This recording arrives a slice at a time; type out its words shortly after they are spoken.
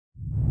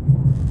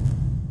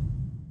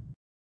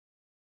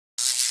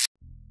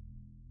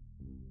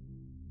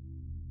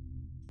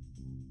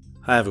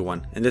Hi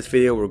everyone, in this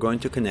video we're going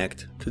to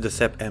connect to the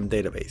SEPM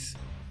database.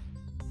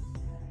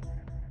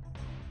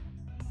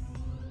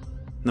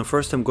 Now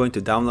first I'm going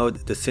to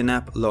download the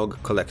Synapse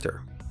log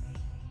collector.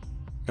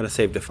 I'm going to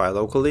save the file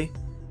locally.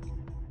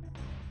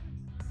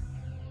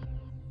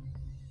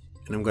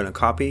 And I'm going to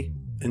copy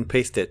and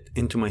paste it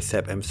into my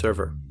SEPM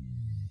server.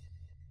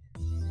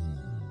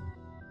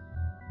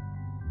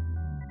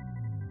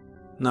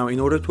 Now in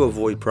order to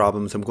avoid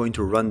problems, I'm going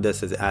to run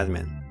this as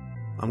admin.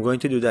 I'm going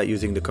to do that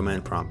using the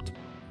command prompt.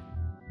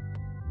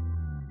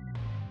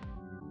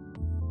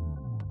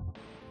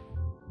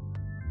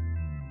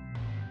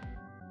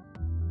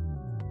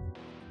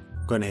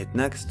 I'm going to hit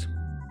next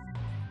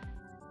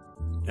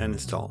and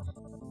install.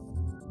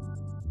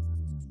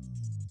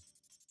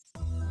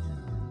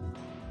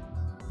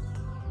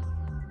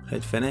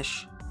 Hit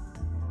finish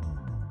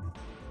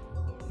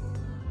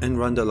and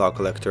run the log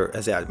collector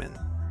as admin.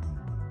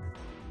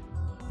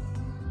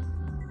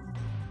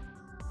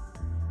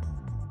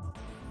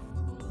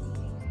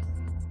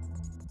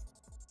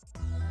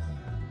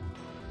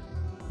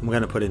 I'm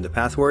going to put in the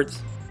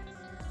passwords,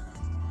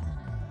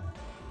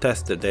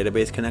 test the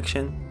database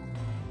connection,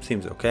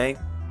 seems okay,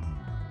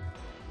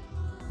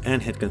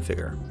 and hit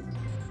configure.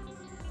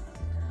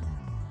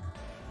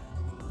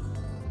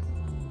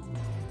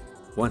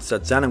 Once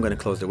that's done, I'm going to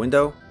close the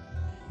window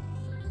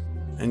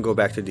and go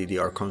back to the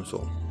EDR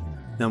Console.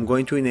 Now I'm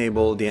going to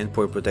enable the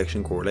endpoint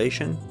protection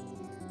correlation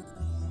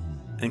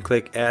and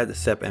click Add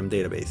SEPM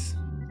Database.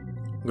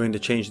 I'm going to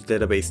change the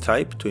database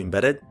type to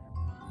embedded,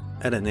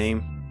 add a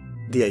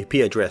name, the IP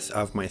address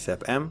of my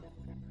SEPM,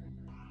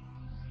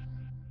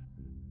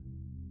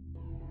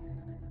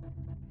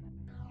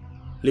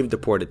 leave the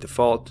port at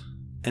default,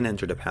 and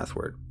enter the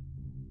password.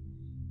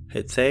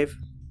 Hit save,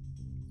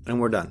 and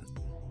we're done.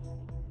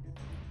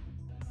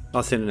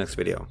 I'll see you in the next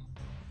video.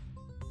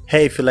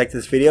 Hey, if you liked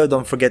this video,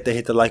 don't forget to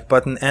hit the like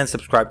button and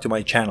subscribe to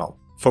my channel.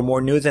 For more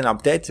news and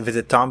updates,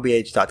 visit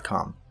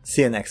tombh.com.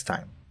 See you next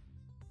time.